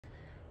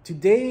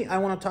Today, I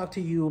want to talk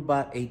to you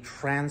about a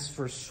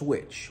transfer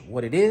switch,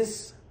 what it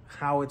is,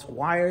 how it's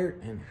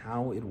wired, and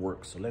how it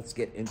works. So let's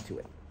get into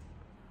it.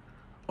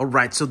 All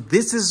right, so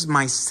this is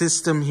my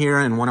system here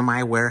in one of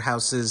my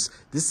warehouses.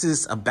 This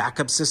is a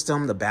backup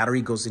system. The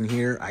battery goes in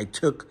here. I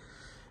took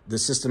the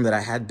system that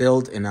I had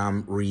built and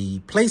I'm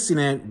replacing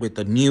it with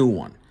a new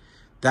one.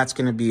 That's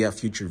going to be a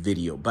future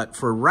video. But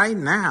for right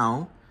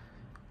now,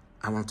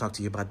 I want to talk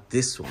to you about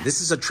this one.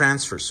 This is a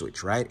transfer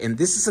switch, right? And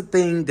this is a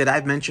thing that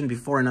I've mentioned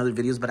before in other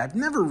videos, but I've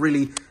never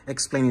really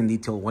explained in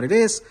detail what it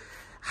is,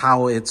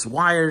 how it's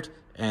wired,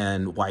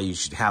 and why you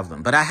should have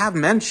them. But I have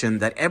mentioned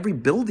that every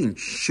building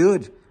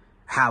should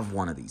have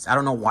one of these. I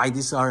don't know why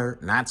these are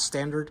not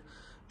standard,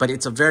 but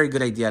it's a very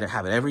good idea to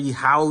have it. Every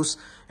house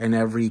and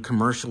every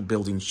commercial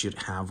building should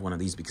have one of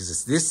these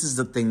because this is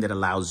the thing that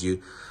allows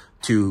you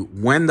to,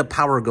 when the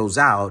power goes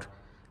out,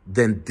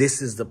 then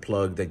this is the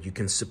plug that you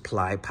can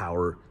supply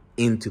power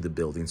into the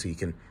building so you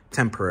can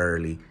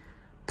temporarily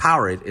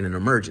power it in an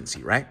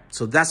emergency, right?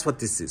 So that's what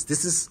this is.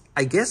 This is,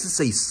 I guess it's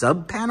a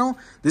sub panel.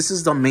 This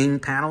is the main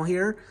panel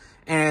here.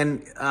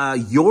 And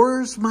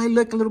yours might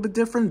look a little bit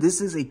different.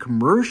 This is a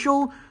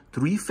commercial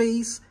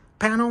 3-phase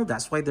panel.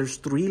 That's why there's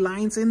 3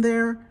 lines in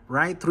there,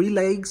 right? 3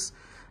 legs.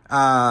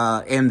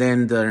 And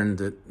then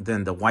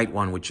the white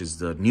one, which is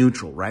the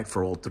neutral, right?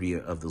 For all 3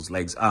 of those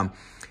legs.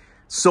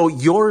 So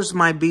yours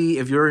might be,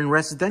 if you're in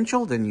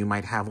residential, then you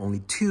might have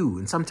only 2.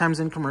 And sometimes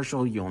in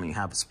commercial, you only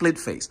have a split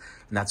phase.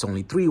 And that's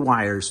only 3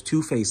 wires,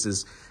 2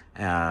 phases,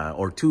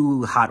 or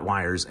 2 hot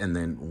wires, and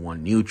then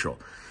 1 neutral.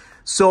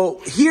 So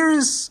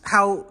here's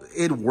how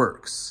it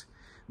works.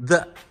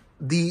 The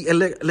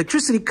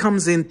electricity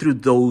comes in through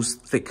those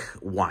thick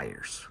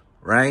wires,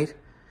 right?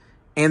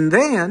 And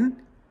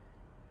then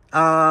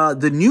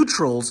the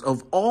neutrals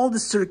of all the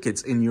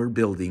circuits in your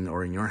building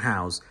or in your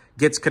house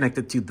gets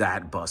connected to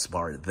that bus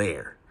bar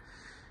there.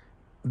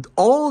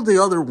 All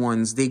the other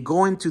ones, they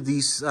go into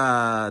these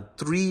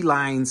 3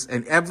 lines,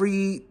 and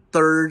every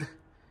third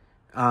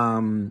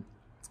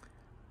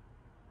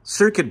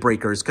circuit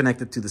breaker is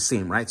connected to the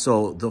same, right?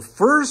 So the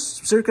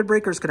first circuit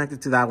breaker is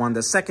connected to that one.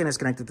 The second is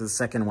connected to the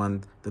second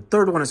one. The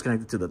third one is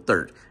connected to the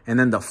third. And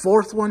then the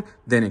fourth one,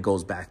 then it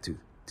goes back to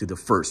the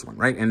first one,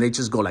 right? And they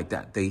just go like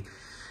that.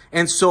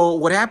 And so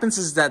what happens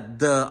is that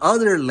the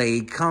other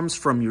leg comes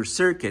from your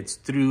circuits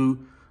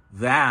through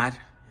that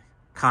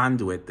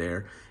conduit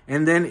there,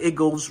 and then it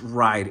goes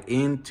right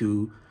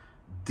into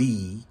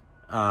the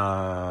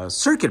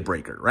circuit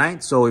breaker,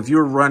 right? So if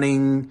you're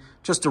running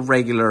just a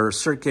regular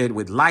circuit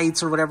with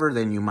lights or whatever,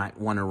 then you might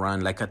want to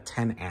run like a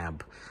 10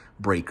 amp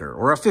breaker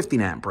or a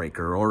 15 amp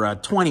breaker or a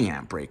 20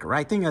 amp breaker,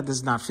 right? I think that this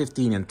is not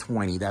 15 and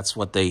 20. That's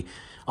what they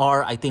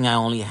are. I think I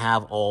only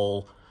have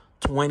all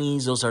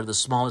 20s. Those are the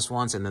smallest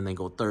ones. And then they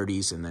go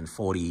 30s and then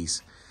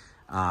 40s.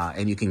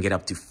 And you can get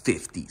up to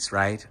 50s,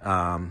 right?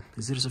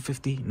 Is it a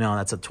 50? No,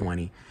 that's a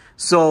 20.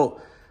 So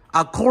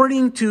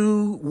according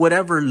to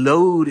whatever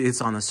load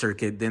is on the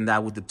circuit, then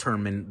that would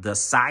determine the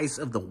size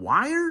of the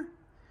wire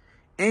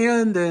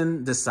and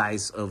then the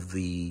size of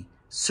the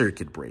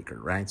circuit breaker,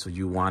 right? So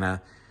you want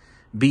to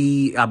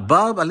be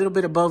above, a little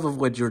bit above of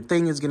what your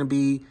thing is going to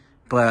be,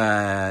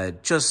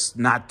 but just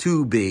not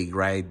too big,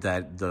 right?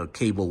 That the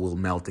cable will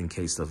melt in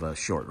case of a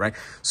short, right?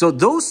 So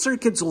those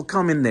circuits will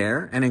come in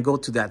there and then go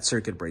to that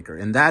circuit breaker.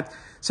 And that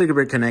circuit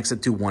breaker connects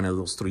it to one of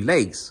those 3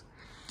 legs.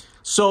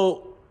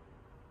 So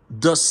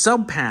the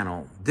sub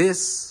panel,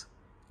 this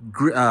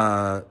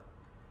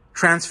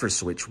transfer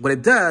switch, what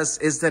it does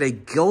is that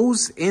it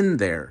goes in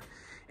there.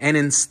 And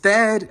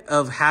instead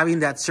of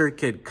having that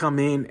circuit come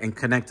in and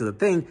connect to the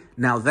thing,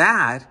 now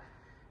that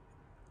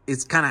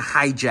it's kind of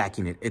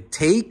hijacking it. It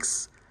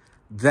takes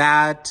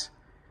that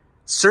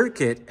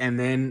circuit and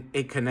then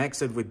it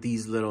connects it with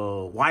these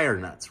little wire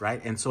nuts, right?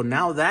 And so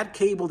now that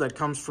cable that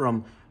comes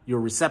from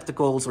your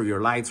receptacles or your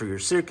lights or your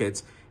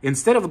circuits,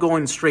 instead of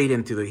going straight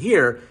into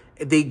here,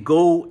 they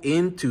go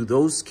into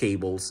those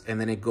cables and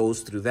then it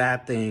goes through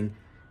that thing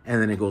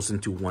and then it goes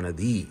into one of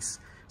these.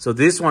 So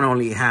this one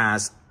only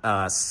has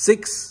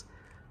 6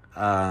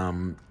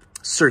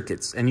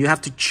 circuits, and you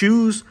have to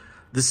choose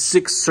the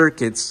 6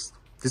 circuits.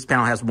 This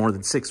panel has more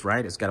than 6,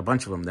 right? It's got a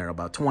bunch of them there,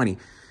 about 20.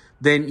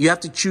 Then you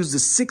have to choose the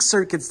 6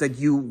 circuits that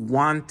you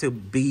want to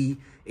be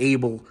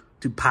able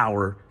to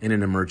power in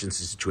an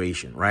emergency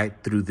situation, right?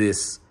 Through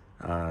this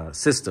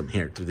system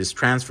here, through this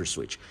transfer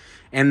switch.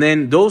 And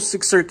then those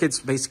 6 circuits,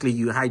 basically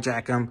you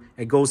hijack them.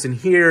 It goes in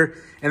here,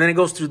 and then it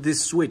goes through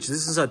this switch.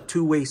 This is a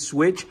 2-way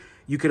switch.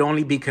 You could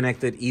only be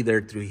connected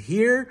either through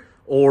here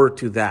or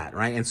to that,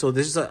 right? And so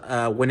this is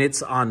when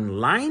it's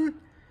online,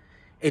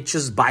 it's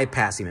just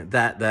bypassing it.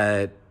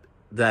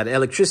 That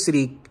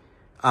electricity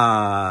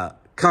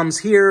comes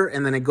here,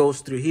 and then it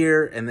goes through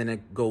here, and then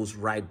it goes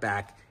right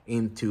back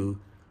into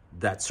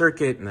that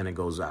circuit, and then it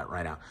goes out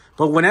right out.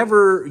 But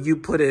whenever you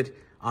put it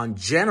on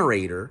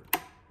generator,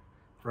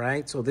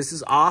 right? So this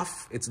is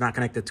off. It's not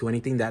connected to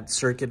anything. That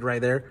circuit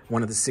right there,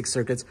 one of the 6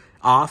 circuits,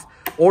 off.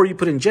 Or you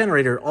put in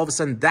generator, all of a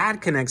sudden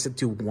that connects it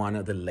to one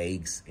of the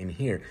legs in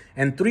here.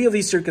 And 3 of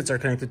these circuits are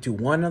connected to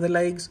one of the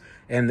legs.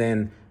 And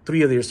then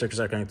 3 of your circuits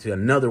are connected to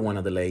another one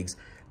of the legs.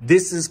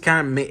 This is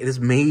kind of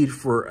made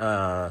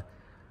for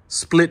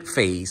split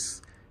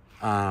phase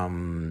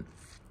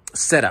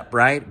setup,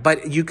 right?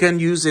 But you can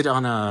use it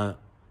on a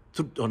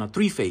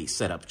 3-phase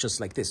setup, just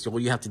like this. So all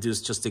you have to do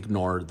is just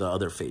ignore the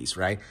other phase,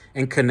 right?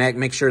 And connect,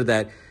 make sure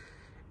that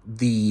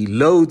the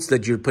loads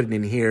that you're putting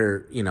in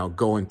here, you know,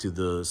 go into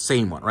the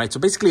same one, right? So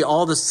basically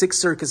all the 6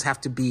 circuits have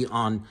to be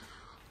on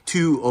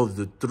 2 of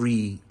the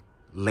 3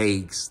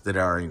 legs that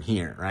are in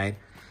here, right?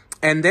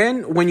 And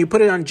then when you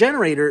put it on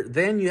generator,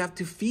 then you have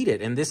to feed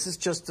it. And this is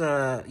just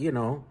you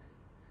know,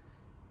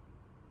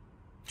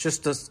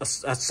 just a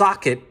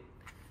socket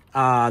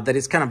that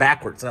is kind of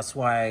backwards. That's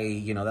why,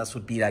 you know, that's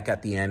would be like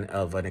at the end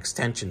of an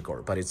extension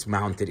cord, but it's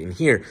mounted in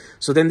here.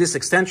 So then this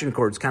extension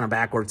cord is kind of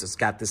backwards. It's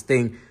got this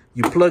thing.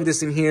 You plug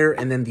this in here,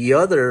 and then the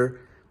other,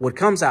 what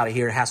comes out of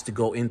here has to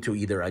go into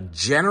either a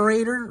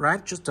generator,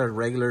 right? Just a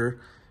regular,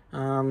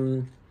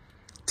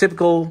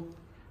 typical,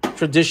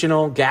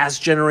 traditional gas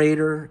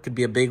generator. It could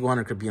be a big one,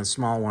 or it could be a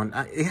small one.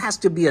 It has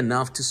to be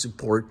enough to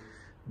support,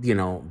 you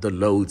know, the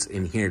loads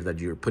in here that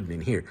you're putting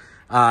in here.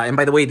 And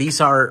by the way,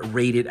 these are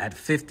rated at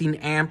 15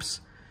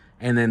 amps,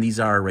 and then these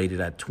are rated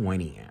at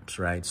 20 amps,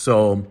 right?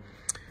 So,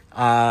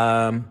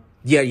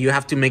 yeah, you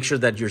have to make sure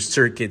that your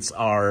circuits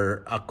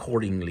are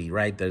accordingly,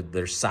 right?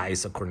 Their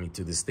size according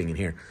to this thing in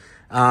here.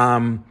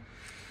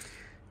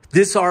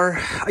 These are,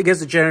 I guess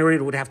the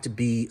generator would have to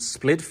be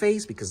split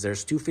phase because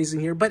there's 2 phases in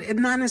here, but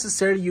not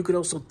necessarily. You could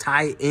also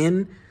tie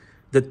in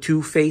the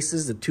 2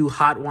 phases, the 2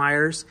 hot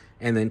wires,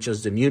 and then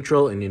just the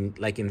neutral. And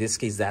like in this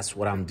case, that's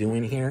what I'm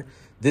doing here.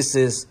 This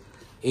is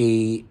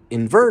a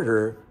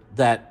inverter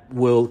that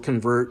will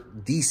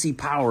convert DC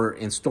power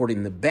and store it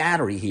in the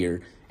battery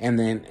here, and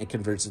then it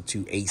converts it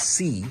to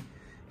AC,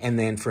 and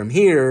then from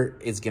here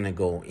it's gonna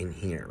go in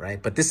here,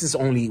 right? But this is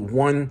only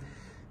one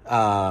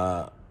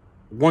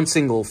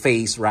single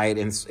phase, right?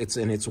 And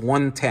it's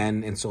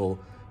 110, and so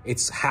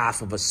it's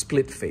half of a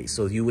split phase.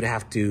 So you would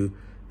have to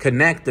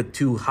connect the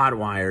 2 hot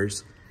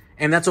wires,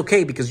 and that's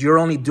okay because you're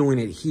only doing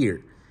it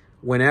here.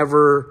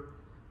 Whenever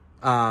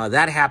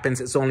that happens,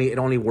 it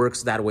only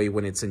works that way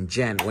when it's in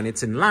gen. When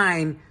it's in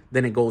line,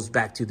 then it goes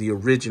back to the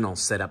original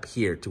setup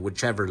here, to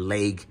whichever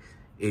leg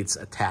it's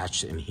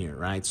attached in here,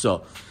 right?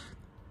 So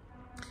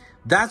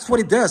that's what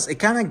it does. It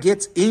kind of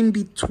gets in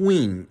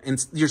between,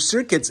 and your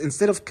circuits,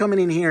 instead of coming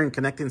in here and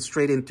connecting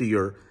straight into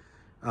your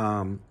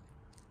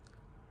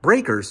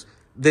breakers,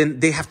 then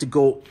they have to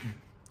go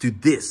do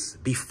this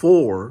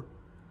before,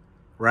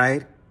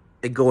 right?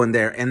 They go in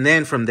there, and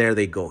then from there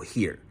they go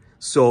here.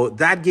 So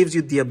that gives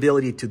you the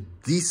ability to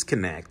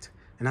disconnect.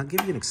 And I'll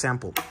give you an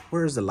example.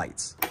 Where's the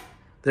lights?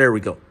 There we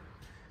go.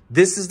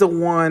 This is the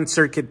one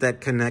circuit that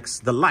connects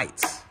the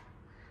lights,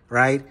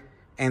 right?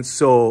 And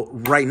so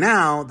right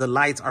now, the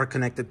lights are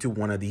connected to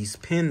one of these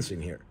pins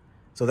in here.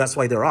 So that's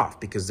why they're off,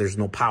 because there's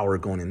no power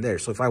going in there.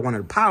 So if I wanted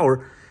to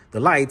power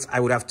the lights, I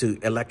would have to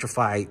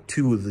electrify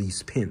 2 of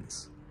these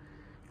pins,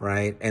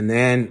 right? And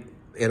then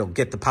it'll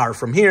get the power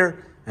from here,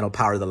 and it'll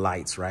power the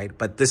lights, right?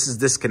 But this is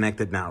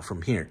disconnected now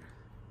from here.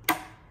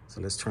 So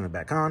let's turn it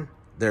back on.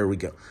 There we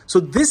go. So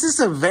this is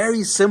a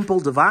very simple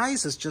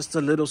device. It's just a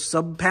little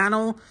sub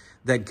panel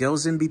that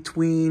goes in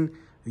between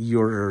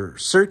your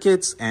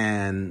circuits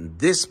and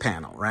this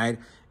panel, right?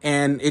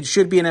 And it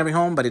should be in every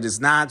home, but it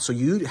is not. So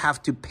you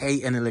have to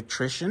pay an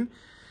electrician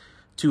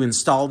to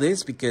install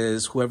this,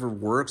 because whoever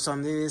works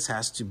on this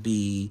has to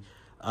be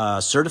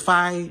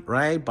certified,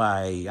 right?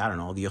 By, I don't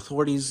know, the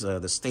authorities,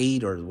 the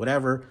state or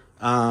whatever.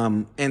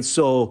 And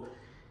so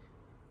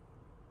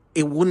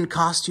it wouldn't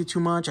cost you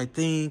too much. I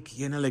think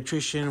an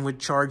electrician would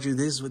charge you.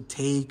 This would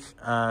take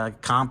a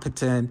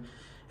competent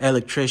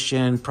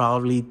electrician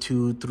probably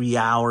 2-3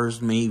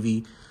 hours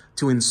maybe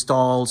to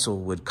install. So it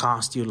would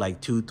cost you like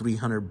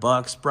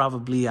 $200-300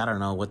 probably. I don't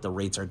know what the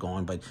rates are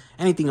going, but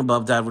anything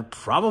above that would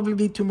probably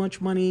be too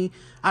much money.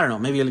 I don't know.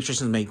 Maybe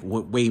electricians make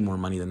way more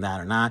money than that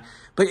or not,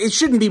 but it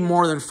shouldn't be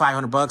more than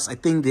 $500. I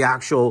think the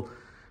actual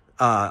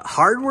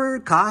hardware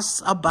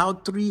costs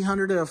about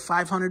 $300 to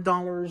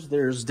 $500.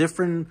 There's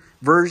different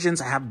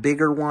versions. I have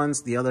bigger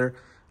ones. The other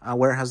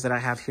warehouse that I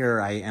have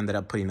here, I ended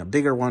up putting a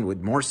bigger one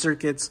with more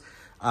circuits.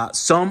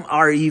 Some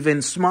are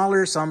even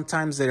smaller.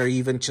 Sometimes they are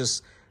even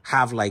just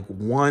have like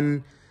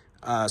one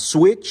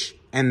switch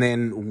and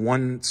then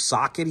one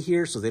socket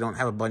here, so they don't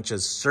have a bunch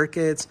of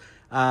circuits.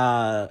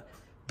 But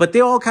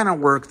they all kind of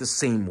work the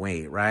same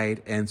way, right?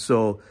 And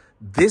so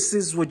this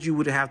is what you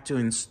would have to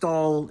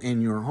install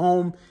in your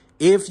home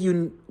if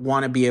you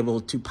want to be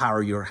able to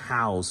power your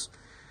house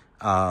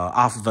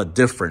off of a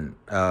different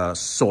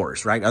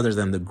source, right? Other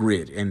than the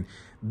grid. And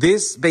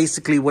this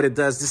basically what it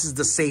does, this is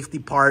the safety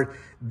part.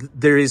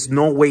 There is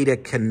no way to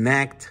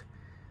connect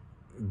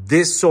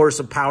this source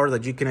of power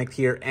that you connect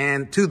here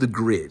and to the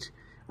grid,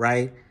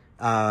 right?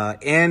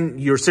 And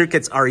your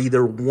circuits are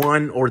either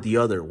one or the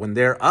other. When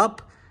they're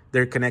up,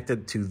 they're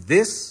connected to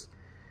this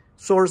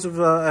source of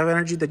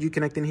energy that you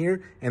connect in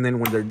here, and then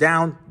when they're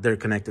down, they're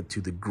connected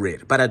to the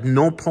grid. But at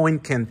no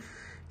point can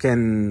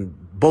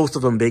both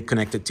of them be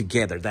connected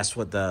together. That's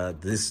what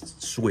this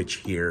switch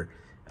here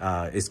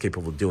is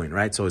capable of doing,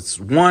 right? So it's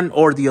one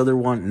or the other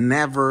one,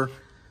 never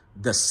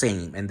the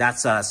same. And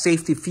that's a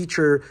safety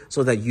feature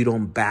so that you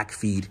don't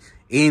backfeed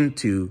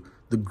into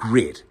the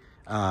grid,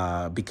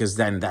 because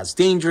then that's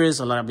dangerous.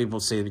 A lot of people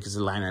say because of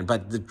the line,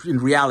 but in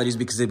reality is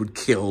because it would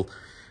kill,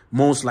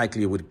 most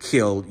likely it would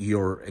kill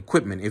your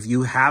equipment. If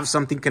you have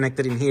something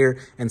connected in here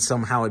and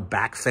somehow it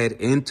backfed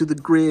into the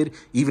grid,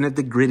 even if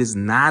the grid is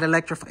not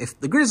electrified, if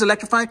the grid is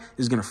electrified,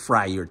 it's going to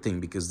fry your thing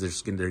because they're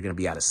going to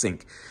be out of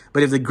sync.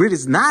 But if the grid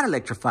is not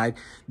electrified,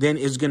 then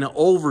it's going to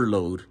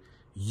overload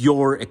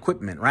your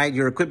equipment, right?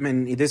 Your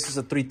equipment, this is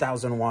a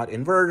 3,000 watt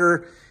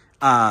inverter.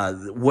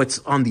 What's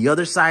on the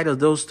other side of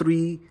those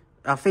three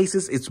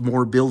faces, it's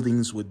more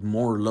buildings with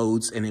more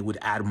loads, and it would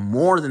add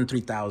more than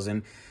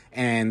 3,000.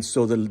 And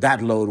so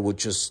that load would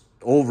just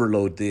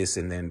overload this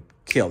and then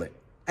kill it.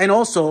 And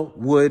also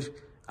would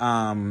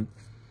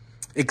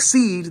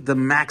exceed the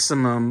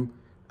maximum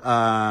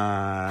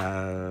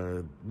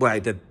that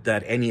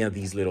any of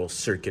these little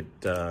circuit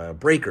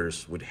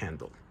breakers would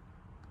handle.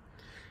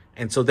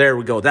 And so there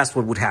we go. That's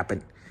what would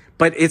happen.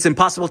 But it's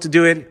impossible to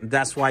do it.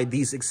 That's why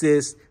these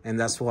exist. And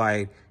that's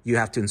why you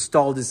have to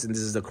install this. And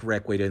this is the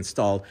correct way to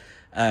install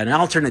an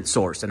alternate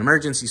source, an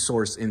emergency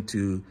source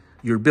into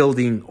your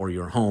building or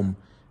your home.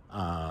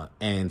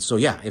 And so,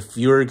 yeah, if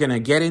you're going to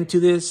get into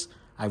this,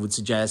 I would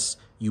suggest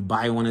you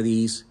buy one of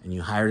these and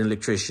you hire an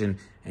electrician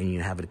and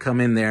you have it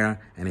come in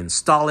there and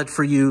install it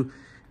for you.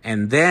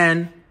 And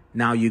then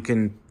now you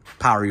can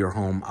power your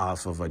home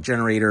off of a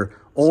generator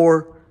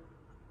or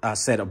a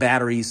set of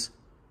batteries,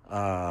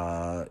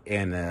 and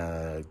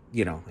an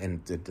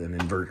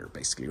inverter,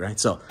 basically, right?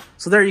 So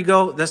there you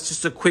go. That's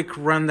just a quick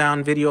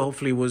rundown video.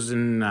 Hopefully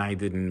I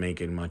didn't make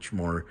it much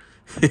more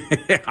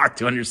hard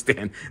to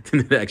understand than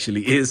it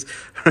actually is.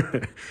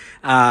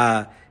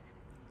 Yeah,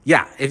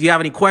 if you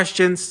have any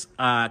questions,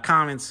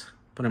 comments,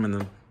 put them in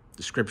the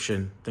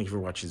description. Thank you for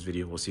watching this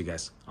video. We'll see you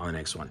guys on the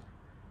next one.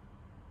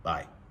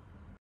 Bye.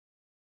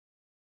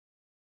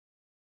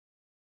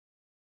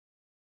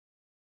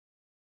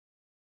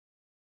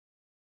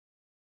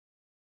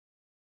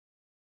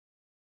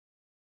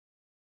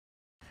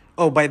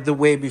 Oh, by the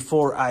way,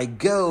 before I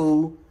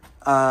go,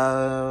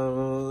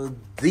 the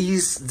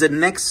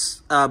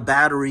next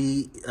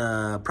battery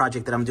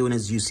project that I'm doing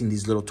is using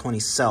these little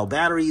 20-cell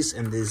batteries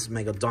and this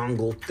mega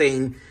dongle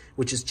thing,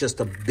 which is just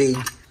a big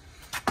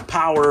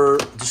power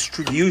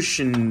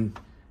distribution,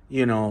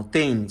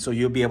 thing. So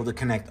you'll be able to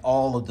connect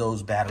all of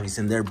those batteries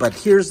in there. But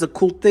here's the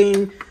cool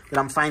thing that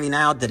I'm finding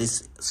out, that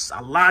it's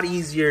a lot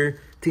easier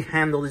to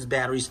handle these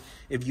batteries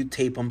if you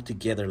tape them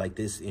together like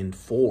this in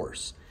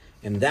fours.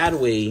 And that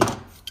way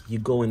you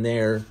go in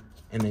there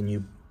and then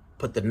you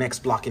put the next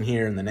block in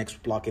here and the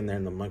next block in there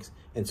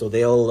and so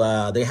they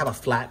have a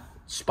flat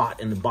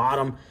spot in the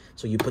bottom.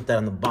 So you put that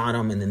on the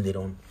bottom and then they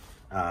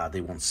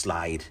won't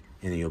slide,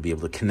 and then you'll be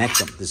able to connect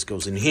them. This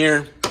goes in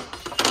here.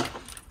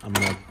 I'm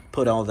gonna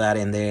put all that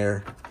in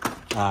there.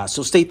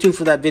 So stay tuned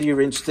for that video if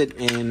you're interested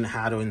in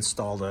how to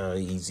install the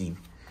easy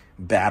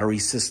battery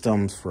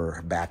systems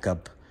for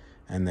backup.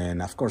 And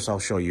then of course I'll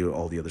show you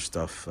all the other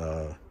stuff,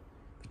 the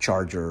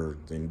charger,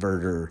 the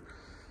inverter,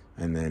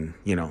 and then,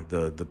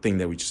 the thing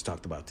that we just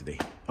talked about today.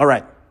 All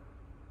right.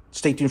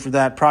 Stay tuned for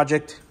that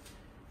project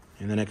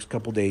in the next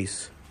couple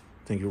days.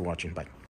 Thank you for watching. Bye.